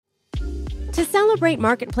To celebrate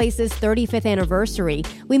Marketplace's 35th anniversary,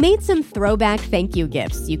 we made some throwback thank you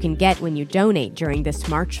gifts you can get when you donate during this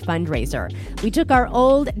March fundraiser. We took our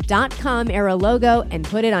old .com era logo and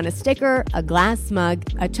put it on a sticker, a glass mug,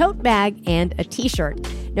 a tote bag, and a t-shirt.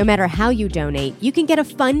 No matter how you donate, you can get a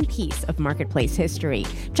fun piece of Marketplace history.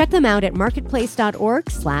 Check them out at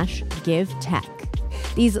marketplace.org/givetech.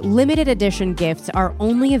 These limited edition gifts are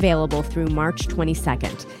only available through March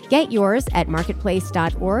 22nd. Get yours at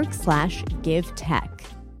marketplace.org/givetech.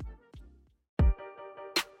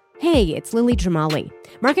 Hey, it's Lily Jamali.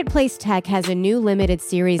 Marketplace Tech has a new limited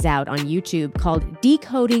series out on YouTube called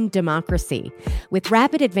Decoding Democracy. With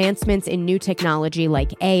rapid advancements in new technology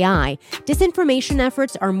like AI, disinformation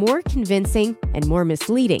efforts are more convincing and more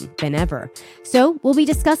misleading than ever. So we'll be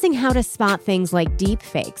discussing how to spot things like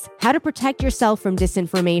deepfakes, how to protect yourself from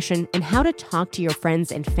disinformation, and how to talk to your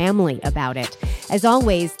friends and family about it. As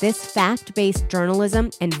always, this fact-based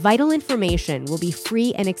journalism and vital information will be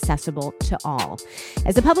free and accessible to all.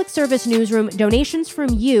 As a public service newsroom, donations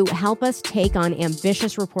from you help us take on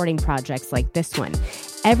ambitious reporting projects like this one.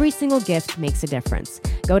 Every single gift makes a difference.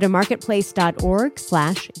 Go to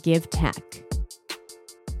marketplace.org/givetech.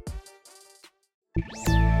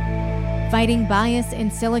 Fighting bias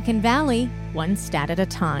in Silicon Valley, one stat at a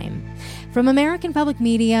time. From American Public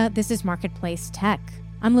Media, this is Marketplace Tech.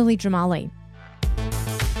 I'm Lily Jamali.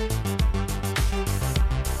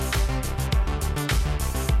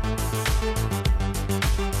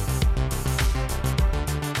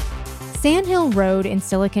 Sand Hill Road in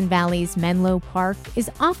Silicon Valley's Menlo Park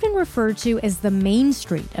is often referred to as the Main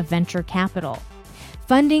Street of venture capital.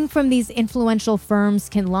 Funding from these influential firms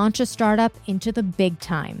can launch a startup into the big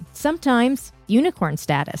time, sometimes unicorn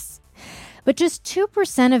status. But just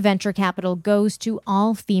 2% of venture capital goes to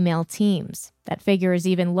all female teams. That figure is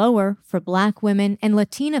even lower for Black women and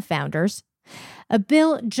Latina founders. A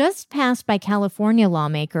bill just passed by California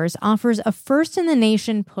lawmakers offers a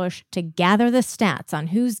first-in-the-nation push to gather the stats on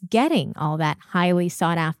who's getting all that highly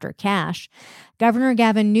sought-after cash. Governor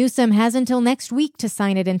Gavin Newsom has until next week to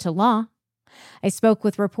sign it into law. I spoke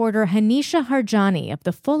with reporter Hanisha Harjani of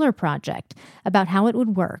the Fuller Project about how it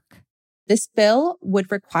would work. This bill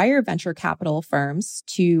would require venture capital firms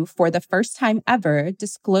to, for the first time ever,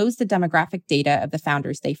 disclose the demographic data of the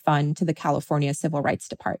founders they fund to the California Civil Rights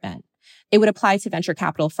Department. It would apply to venture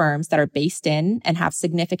capital firms that are based in and have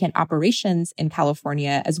significant operations in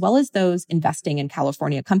California, as well as those investing in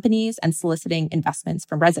California companies and soliciting investments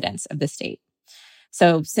from residents of the state.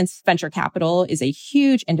 So since venture capital is a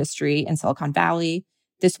huge industry in Silicon Valley,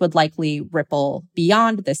 this would likely ripple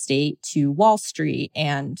beyond the state to Wall Street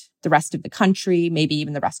and the rest of the country, maybe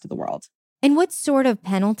even the rest of the world. And what sort of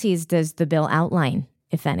penalties does the bill outline,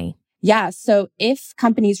 if any? Yeah, so if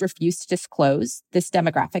companies refuse to disclose this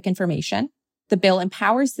demographic information, the bill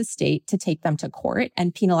empowers the state to take them to court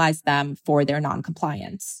and penalize them for their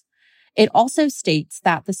noncompliance. It also states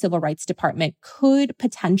that the Civil Rights Department could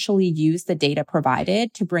potentially use the data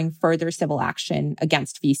provided to bring further civil action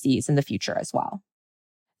against VCs in the future as well.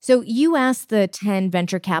 So you asked the 10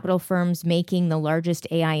 venture capital firms making the largest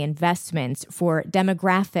AI investments for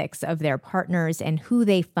demographics of their partners and who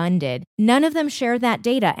they funded. None of them shared that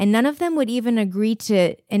data, and none of them would even agree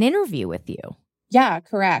to an interview with you. Yeah,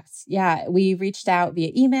 correct. Yeah, we reached out via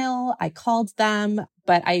email. I called them,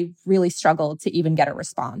 but I really struggled to even get a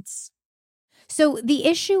response. So the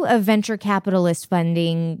issue of venture capitalist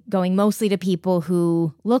funding going mostly to people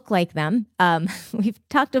who look like them, we've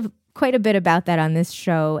talked quite a bit about that on this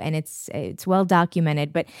show, and it's well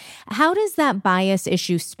documented. But how does that bias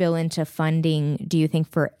issue spill into funding, do you think,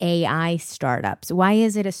 for AI startups? Why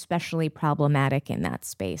is it especially problematic in that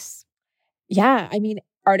space? Yeah, I mean,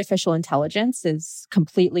 artificial intelligence is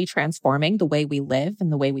completely transforming the way we live and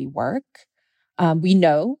the way we work. We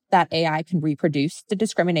know that AI can reproduce the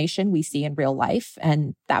discrimination we see in real life,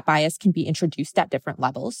 and that bias can be introduced at different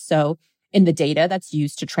levels. So in the data that's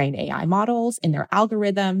used to train AI models, in their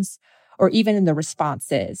algorithms, or even in the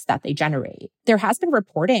responses that they generate. There has been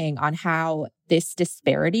reporting on how this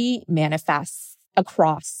disparity manifests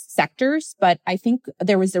across sectors, but I think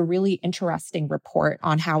there was a really interesting report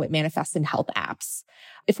on how it manifests in health apps.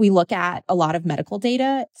 If we look at a lot of medical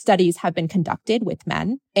data, studies have been conducted with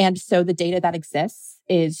men. And so the data that exists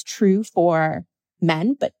is true for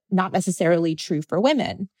men, but not necessarily true for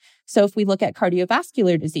women. So if we look at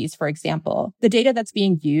cardiovascular disease, for example, the data that's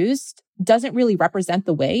being used doesn't really represent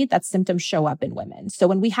the way that symptoms show up in women. So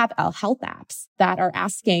when we have health apps that are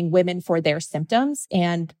asking women for their symptoms,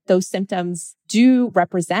 and those symptoms do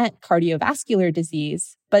represent cardiovascular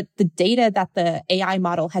disease, but the data that the AI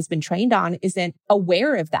model has been trained on isn't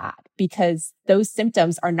aware of that because those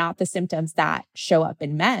symptoms are not the symptoms that show up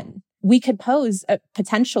in men. we could pose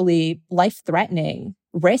potentially life-threatening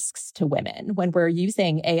risks to women when we're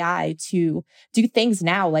using AI to do things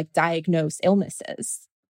now like diagnose illnesses.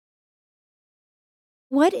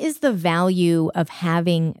 What is the value of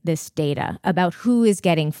having this data about who is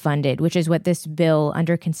getting funded, which is what this bill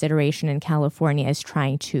under consideration in California is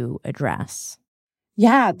trying to address?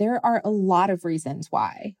 Yeah, there are a lot of reasons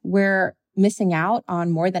why we're missing out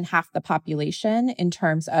on more than half the population in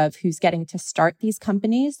terms of who's getting to start these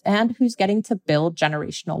companies and who's getting to build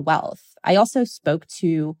generational wealth. I also spoke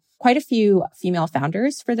to quite a few female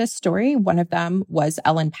founders for this story. One of them was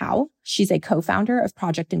Ellen Pao. She's a co-founder of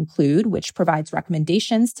Project Include, which provides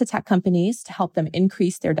recommendations to tech companies to help them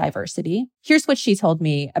increase their diversity. Here's what she told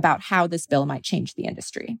me about how this bill might change the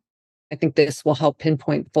industry. I think this will help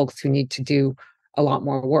pinpoint folks who need to do a lot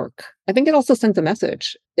more work. I think it also sends a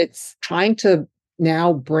message. It's trying to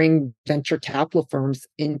now bring venture capital firms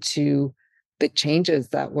into the changes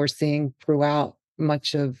that we're seeing throughout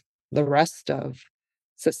much of the rest of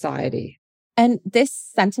society. And this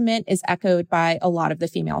sentiment is echoed by a lot of the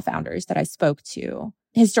female founders that I spoke to.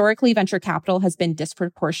 Historically, venture capital has been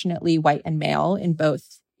disproportionately white and male in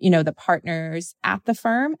both, the partners at the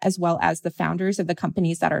firm as well as the founders of the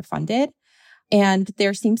companies that are funded. And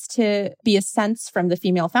there seems to be a sense from the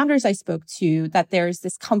female founders I spoke to that there's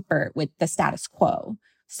this comfort with the status quo.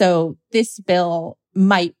 So this bill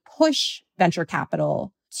might push venture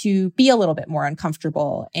capital to be a little bit more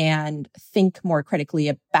uncomfortable and think more critically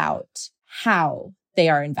about how they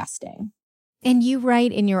are investing. And you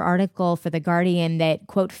write in your article for The Guardian that,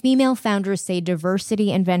 quote, female founders say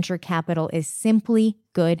diversity in venture capital is simply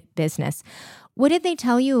good business. What did they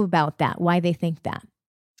tell you about that? Why they think that?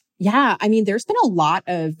 Yeah, there's been a lot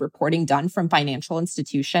of reporting done from financial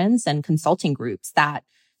institutions and consulting groups that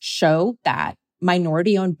show that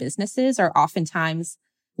minority-owned businesses are oftentimes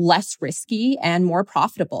less risky and more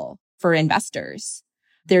profitable for investors.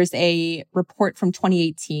 There's a report from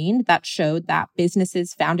 2018 that showed that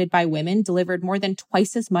businesses founded by women delivered more than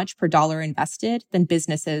twice as much per dollar invested than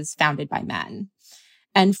businesses founded by men.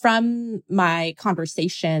 And from my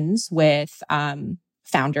conversations with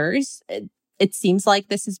founders, it seems like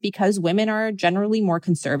this is because women are generally more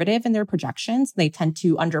conservative in their projections. They tend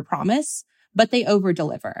to underpromise, but they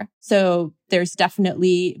overdeliver. So there's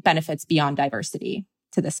definitely benefits beyond diversity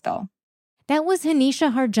to this bill. That was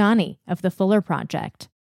Hanisha Harjani of the Fuller Project.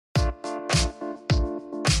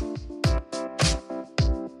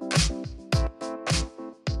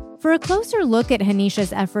 For a closer look at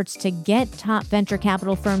Hanisha's efforts to get top venture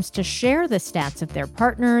capital firms to share the stats of their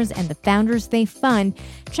partners and the founders they fund,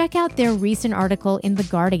 check out their recent article in The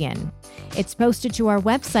Guardian. It's posted to our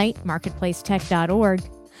website, marketplacetech.org.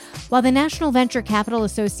 While the National Venture Capital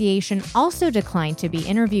Association also declined to be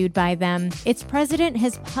interviewed by them, its president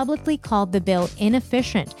has publicly called the bill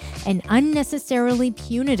inefficient and unnecessarily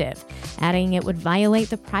punitive, adding it would violate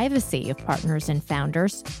the privacy of partners and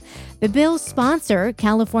founders. The bill's sponsor,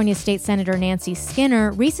 California State Senator Nancy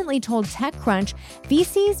Skinner, recently told TechCrunch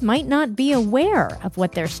VCs might not be aware of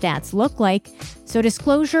what their stats look like, so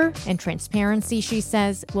disclosure and transparency, she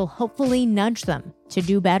says, will hopefully nudge them to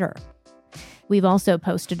do better. We've also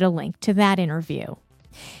posted a link to that interview.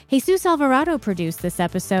 Jesus Alvarado produced this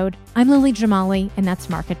episode. I'm Lily Jamali, and that's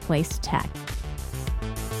Marketplace Tech.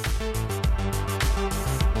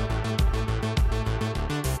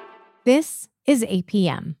 This is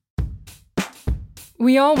APM.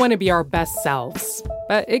 We all want to be our best selves,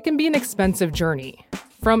 but it can be an expensive journey.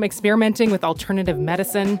 From experimenting with alternative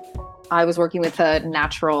medicine. I was working with a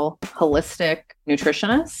natural, holistic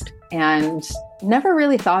nutritionist and never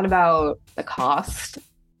really thought about the cost.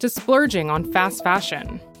 To splurging on fast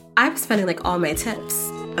fashion. I'm spending all my tips.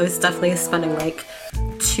 I was definitely spending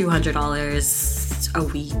 $200 a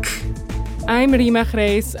week. I'm Rima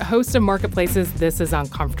Jerez, host of Marketplace's This Is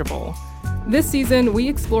Uncomfortable. This season, we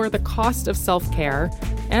explore the cost of self-care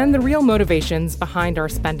and the real motivations behind our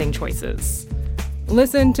spending choices.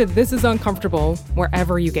 Listen to This Is Uncomfortable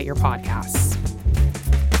wherever you get your podcasts.